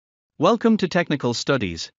Welcome to Technical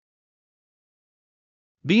Studies.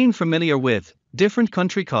 Being familiar with different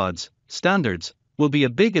country codes, standards, will be a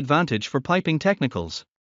big advantage for piping technicals.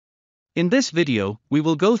 In this video, we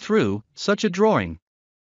will go through such a drawing.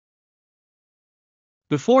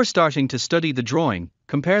 Before starting to study the drawing,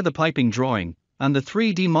 compare the piping drawing and the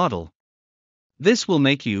 3D model. This will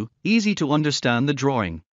make you easy to understand the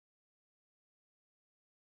drawing.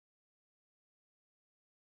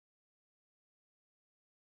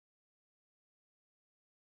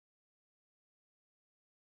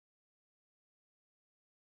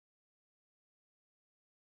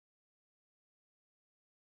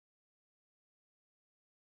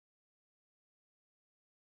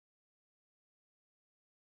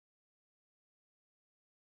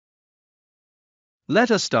 Let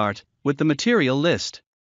us start with the material list.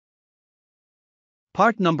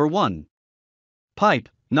 Part number 1. Pipe,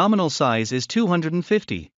 nominal size is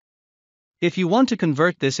 250. If you want to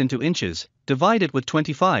convert this into inches, divide it with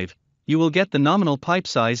 25, you will get the nominal pipe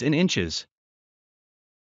size in inches.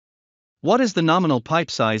 What is the nominal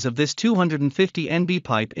pipe size of this 250 NB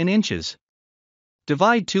pipe in inches?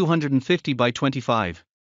 Divide 250 by 25.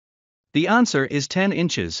 The answer is 10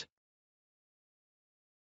 inches.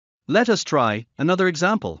 Let us try another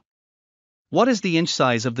example. What is the inch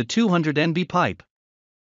size of the 200 NB pipe?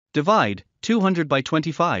 Divide 200 by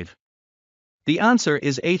 25. The answer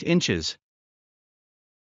is 8 inches.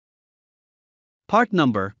 Part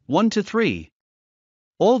number 1 to 3.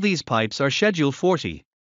 All these pipes are Schedule 40.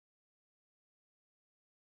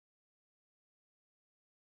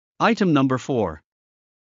 Item number 4.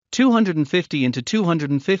 250 into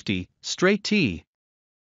 250, straight T.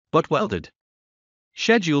 But welded.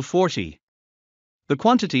 Schedule 40. The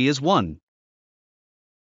quantity is 1.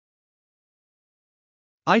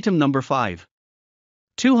 Item number 5.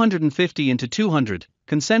 250 into 200,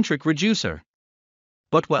 concentric reducer.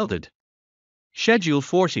 But welded. Schedule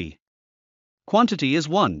 40. Quantity is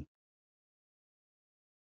 1.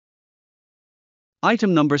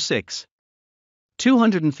 Item number 6.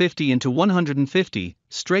 250 into 150,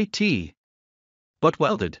 straight T. But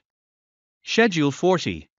welded. Schedule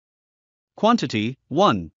 40. Quantity,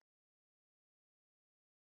 1.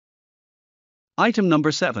 Item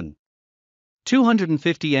number 7.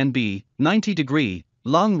 250 NB, 90 degree,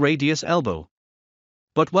 long radius elbow.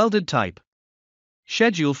 But welded type.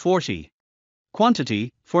 Schedule 40.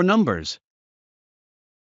 Quantity, 4 numbers.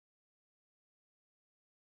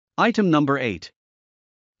 Item number 8.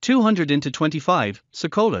 200 into 25,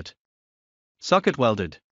 socket. Socket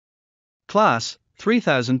welded. Class,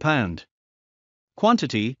 3,000 pound.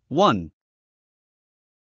 Quantity, 1.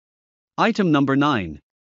 Item number 9.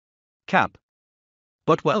 Cap.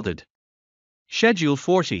 But welded. Schedule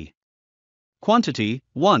 40. Quantity,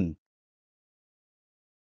 1.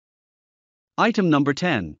 Item number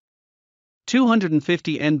 10.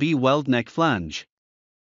 250 NB weld neck flange.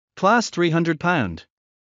 Class 300 pound.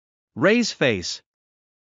 Raise face.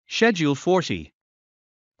 Schedule 40.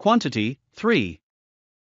 Quantity, 3.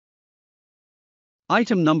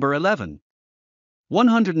 Item number 11.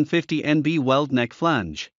 150 NB weld neck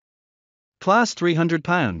flange. Class 300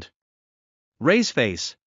 pound. Raise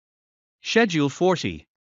face. Schedule 40.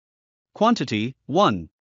 Quantity, 1.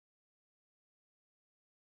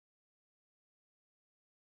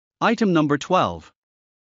 Item number 12.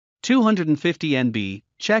 250 NB,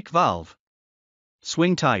 check valve.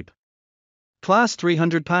 Swing type. Class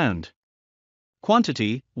 300 pound.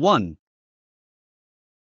 Quantity, 1.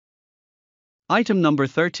 Item number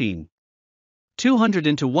 13. 200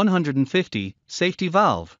 into 150, safety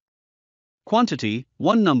valve. Quantity,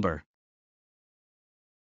 1 number.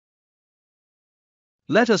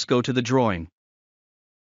 Let us go to the drawing.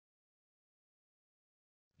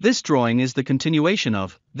 This drawing is the continuation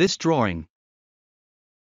of this drawing.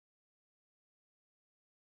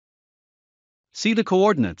 See the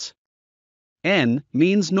coordinates. N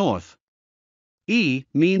means north. E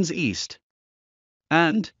means east.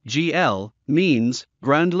 And GL means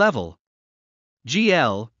ground level.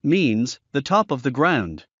 GL means the top of the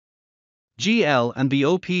ground. GL and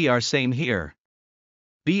BOP are same here.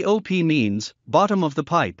 BOP means bottom of the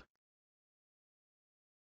pipe.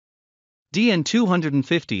 DN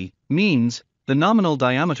 250 means the nominal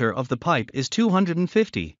diameter of the pipe is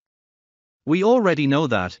 250. We already know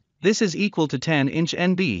that this is equal to 10 inch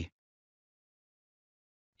NB.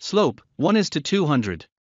 Slope 1:200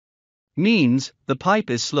 means the pipe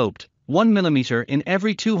is sloped 1 mm in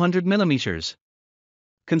every 200 mm.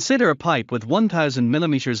 Consider a pipe with 1000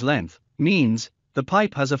 mm length, means the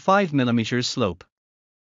pipe has a 5 mm slope.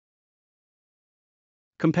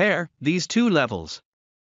 Compare these two levels.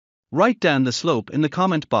 Write down the slope in the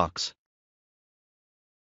comment box.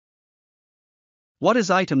 What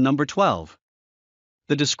is item number 12?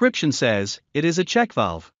 The description says, it is a check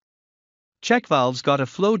valve. Check valve's got a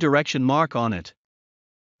flow direction mark on it.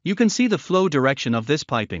 You can see the flow direction of this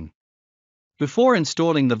piping. Before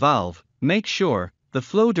installing the valve, make sure the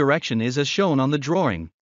flow direction is as shown on the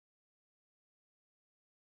drawing.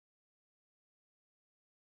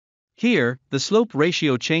 Here, the slope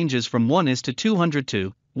ratio changes from 1:200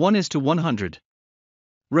 to 1:100.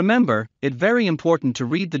 Remember, it's very important to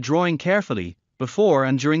read the drawing carefully, before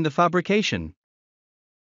and during the fabrication.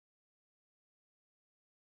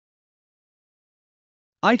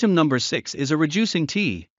 Item number 6 is a reducing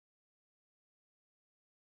T.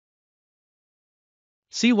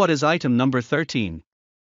 See what is item number 13.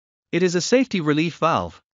 It is a safety relief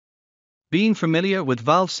valve. Being familiar with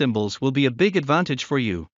valve symbols will be a big advantage for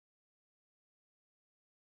you.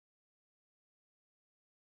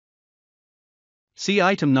 See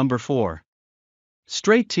item number 4.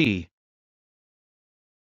 Straight T.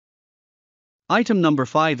 Item number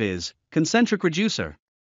 5 is concentric reducer.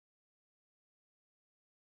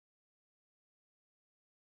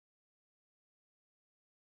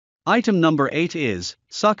 Item number 8 is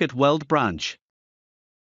socket weld branch.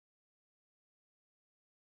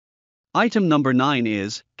 Item number 9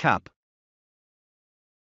 is cap.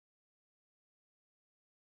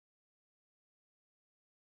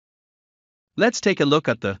 Let's take a look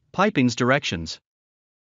at the piping's directions.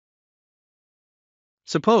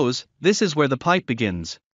 Suppose this is where the pipe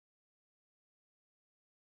begins.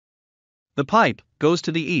 The pipe goes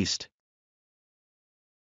to the east,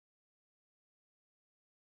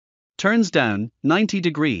 turns down 90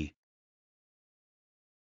 degrees,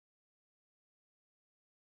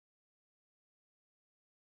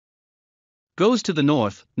 goes to the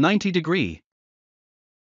north 90 degrees,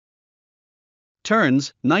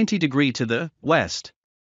 turns 90 degrees to the west.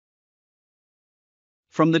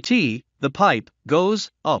 From the T, the pipe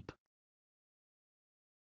goes up.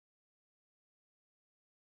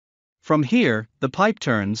 From here, the pipe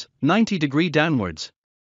turns 90 degrees downwards.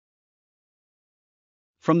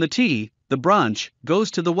 From the T, the branch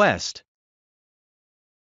goes to the west.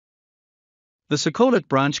 The socket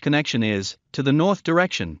branch connection is to the north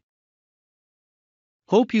direction.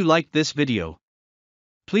 Hope you liked this video.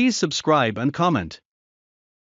 Please subscribe and comment.